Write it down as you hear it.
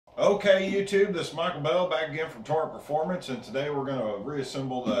Okay, YouTube, this is Michael Bell back again from TorrentPerformance, and today we're going to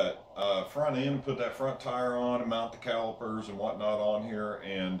reassemble that front end, put that front tire on, and mount the calipers and whatnot on here.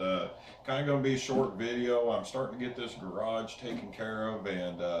 And kind of going to be a short video. I'm starting to get this garage taken care of,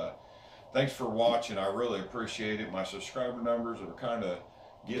 and thanks for watching. I really appreciate it. My subscriber numbers are kind of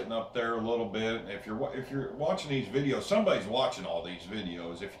getting up there a little bit. If you're watching these videos, somebody's watching all these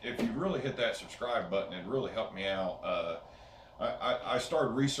videos. If you really hit that subscribe button, it really helped me out. I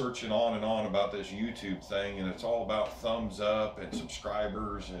started researching on and on about this YouTube thing, and it's all about thumbs up and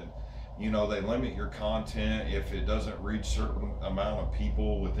subscribers, and you know, they limit your content if it doesn't reach certain amount of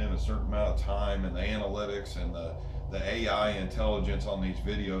people within a certain amount of time, and the analytics and the AI intelligence on these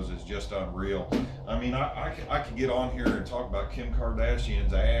videos is just unreal. I mean, I could get on here and talk about Kim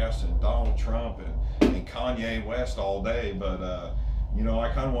Kardashian's ass and Donald Trump and Kanye West all day, but you know, I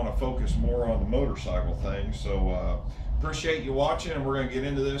kind of want to focus more on the motorcycle thing. So appreciate you watching, and we're going to get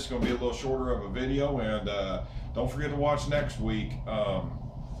into this. It's going to be a little shorter of a video, and don't forget to watch next week. I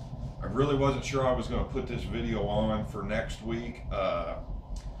really wasn't sure I was going to put this video on for next week.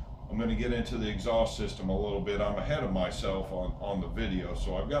 I'm going to get into the exhaust system a little bit. I'm ahead of myself on the video,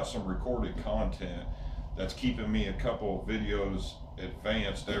 so I've got some recorded content that's keeping me a couple of videos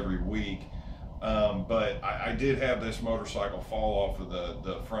advanced every week. But I did have this motorcycle fall off of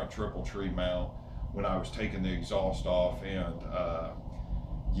the front triple tree mount when I was taking the exhaust off, and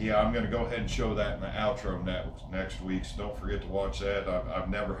yeah, I'm going to go ahead and show that in the outro next week, so don't forget to watch that. I've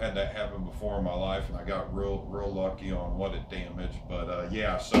never had that happen before in my life, and I got real lucky on what it damaged. But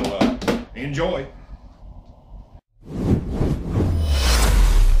yeah, so enjoy.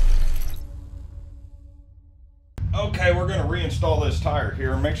 Okay, we're going to reinstall this tire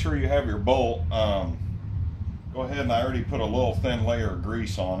here. Make sure you have your bolt. Go ahead, and I already put a little thin layer of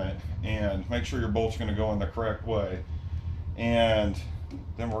grease on it, and make sure your bolt's going to go in the correct way. And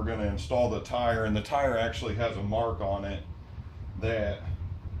then we're going to install the tire, and the tire actually has a mark on it that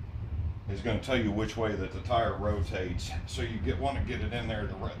is going to tell you which way that the tire rotates, so you want to get it in there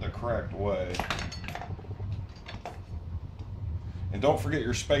the correct way. And don't forget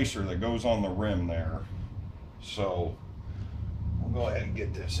your spacer that goes on the rim there. So we'll go ahead and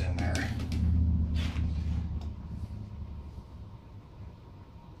get this in there.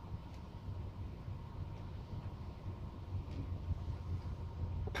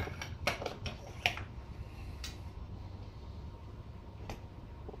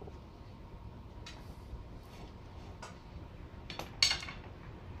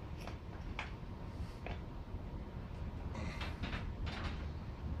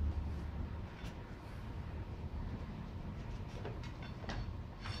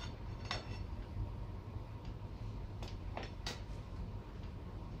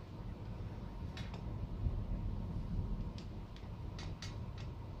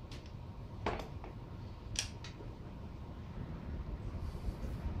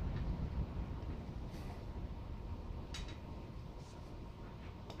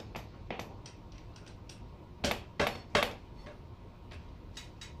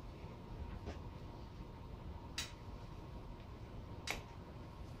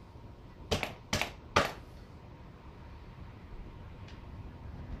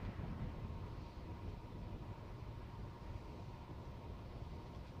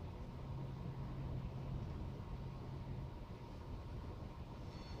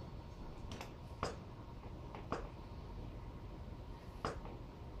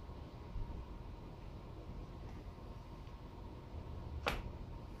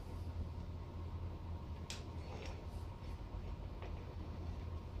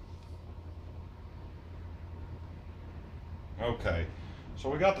 Okay,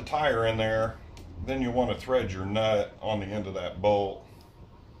 so we got the tire in there. Then you want to thread your nut on the end of that bolt.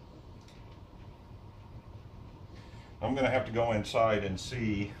 I'm going to have to go inside and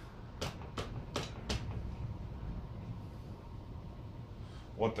see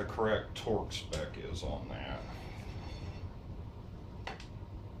what the correct torque spec is on that.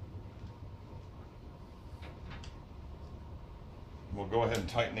 We'll go ahead and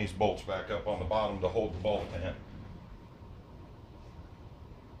tighten these bolts back up on the bottom to hold the bolt in.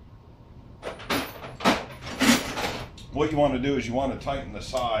 What you want to do is you want to tighten the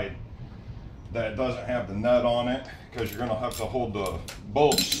side that doesn't have the nut on it, because you're going to have to hold the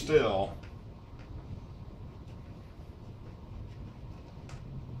bolt still.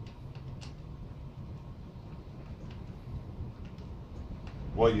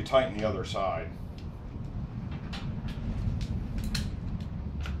 While you tighten the other side.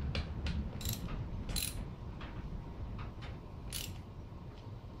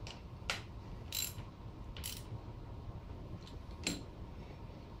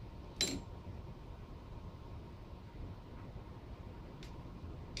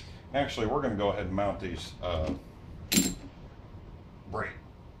 Actually, we're going to go ahead and mount these brake.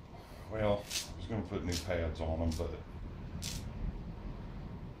 Well, I was going to put new pads on them, but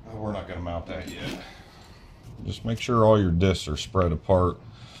we're not going to mount that yet. Just make sure all your discs are spread apart.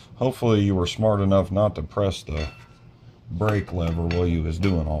 Hopefully you were smart enough not to press the brake lever while you was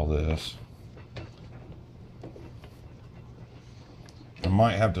doing all this. I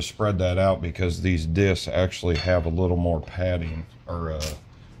might have to spread that out because these discs actually have a little more padding or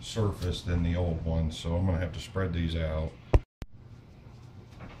surface than the old ones, so I'm going to have to spread these out.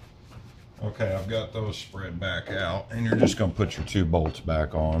 Okay, I've got those spread back out, and you're just going to put your 2 bolts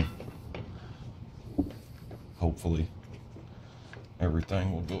back on. Hopefully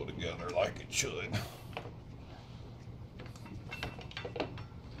everything will go together like it should.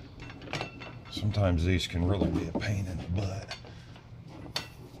 Sometimes these can really be a pain in the butt.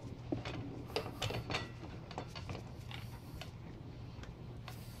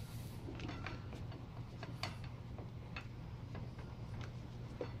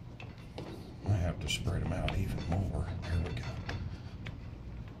 I have to spread them out even more. There we go.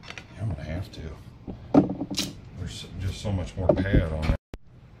 I'm gonna have to. There's just so much more pad on it.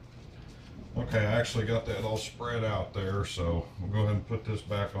 Okay, I actually got that all spread out there, so we'll go ahead and put this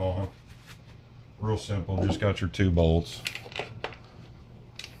back on. Real simple, just got your 2 bolts.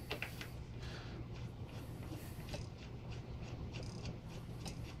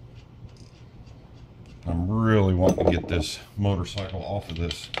 I'm really wanting to get this motorcycle off of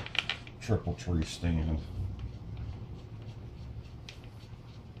this triple tree stand.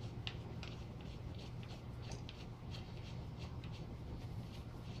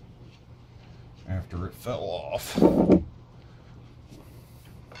 After it fell off.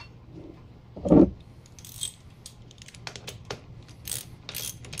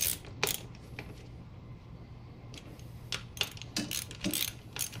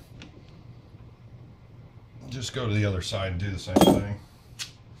 Just go to the other side and do the same thing.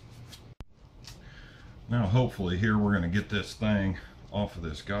 Now hopefully here we're going to get this thing off of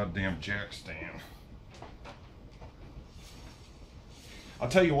this goddamn jack stand. I'll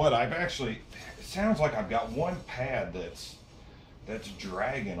tell you what, I've actually, it sounds like I've got one pad that's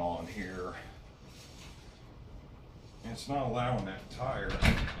dragging on here. And it's not allowing that tire.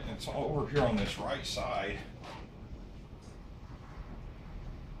 And it's all over here on this right side.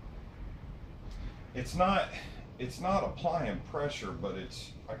 It's not applying pressure, but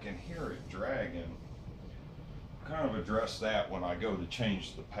I can hear it dragging. Kind of address that when I go to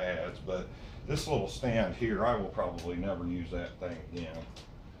change the pads, but this little stand here, I will probably never use that thing again.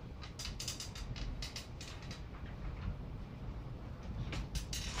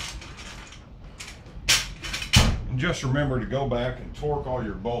 And just remember to go back and torque all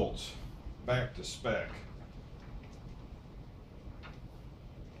your bolts back to spec.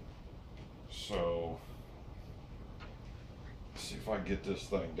 So, let's see if I can get this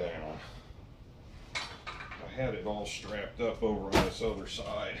thing down. I had it all strapped up over on this other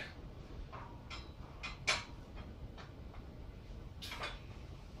side.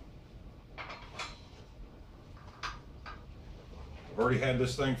 I've already had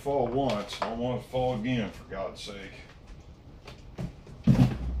this thing fall once. I don't want it to fall again, for God's sake.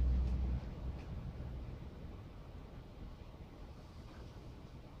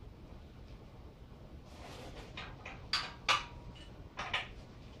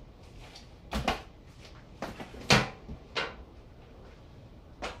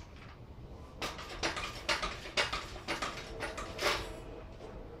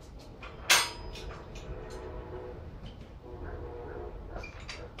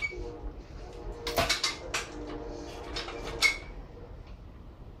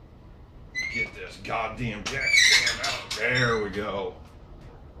 Get this goddamn jack stand out. There we go.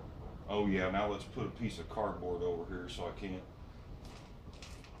 Oh yeah, now let's put a piece of cardboard over here so I can't.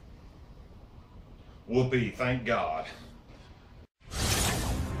 Whoopee, thank God.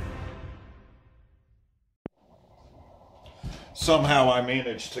 Somehow I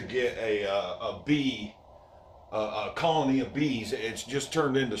managed to get a colony of bees. It's just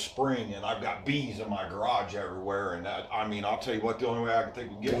turned into spring, and I've got bees in my garage everywhere. And I mean, I'll tell you what, the only way I can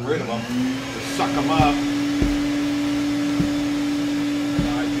think of getting rid of them is suck them up. And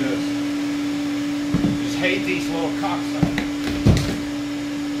I just hate these little cocksuckers.